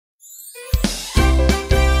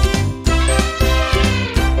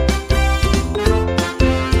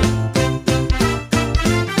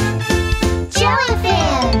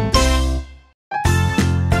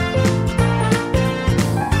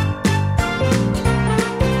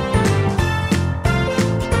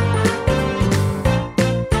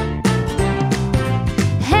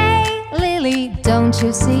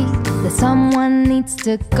you see that someone needs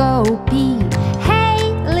to go pee? Hey,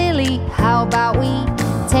 Lily, how about we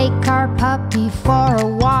take our puppy for a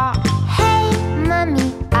walk? Hey,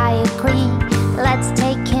 Mommy, I agree. Let's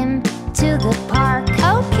take him to the park.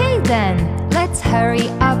 Okay then, let's hurry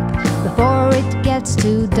up before it gets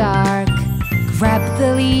too dark. Grab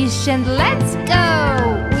the leash and let's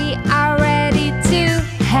go. We are ready to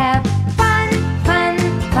have fun, fun,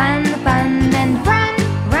 fun, fun. And run,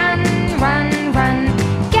 run, run, run.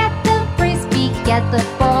 Get the frisbee, get the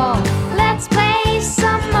ball. Let's play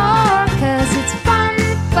some more, 'cause it's fun,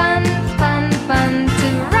 fun, fun, fun to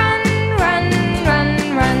run, run, run,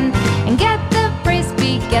 run. And get the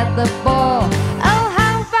frisbee, get the ball. Oh,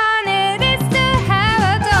 how fun it is to have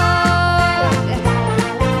a dog.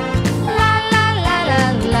 La la la la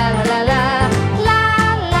la la la la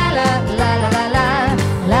la la la la la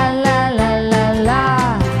la la la la la.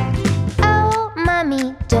 Oh,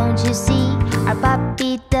 Mommy, don't you see? Our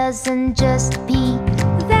puppy doesn't just pee.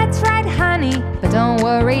 That's right, honey, but don't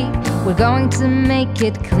worry, we're going to make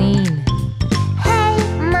it clean. Hey,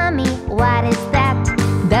 Mommy, what is that?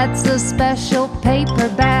 That's a special paper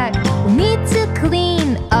bag. We need to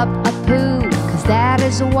clean up a poo, 'cause that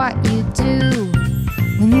is what you do.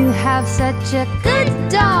 When you have such a good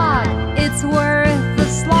dog, it's worth the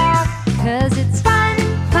slog, 'cause it's fun,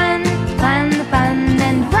 fun, fun, fun.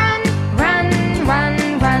 And run, run, run,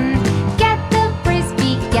 run. Get the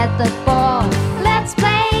frisbee, get the ball. Let's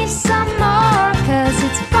play some more, 'cause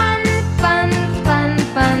it's fun, fun, fun,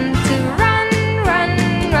 fun to run, run,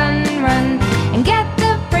 run, run. And get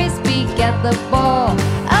the frisbee, get the ball.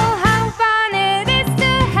 Oh, how fun it is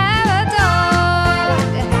to have a dog.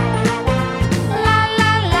 La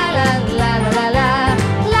la la la la la la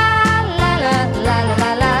la la la la la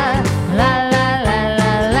la la la la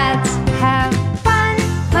la. Let's have fun,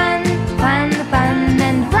 fun, fun, fun.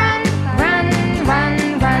 And run, run, run,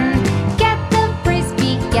 run. Get the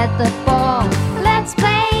frisbee, get the ball. Let's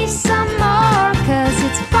play some more, 'cause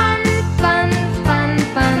it's fun, fun, fun,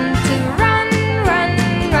 fun to run, run,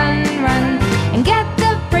 run, run. And get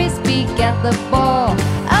the frisbee, get the ball.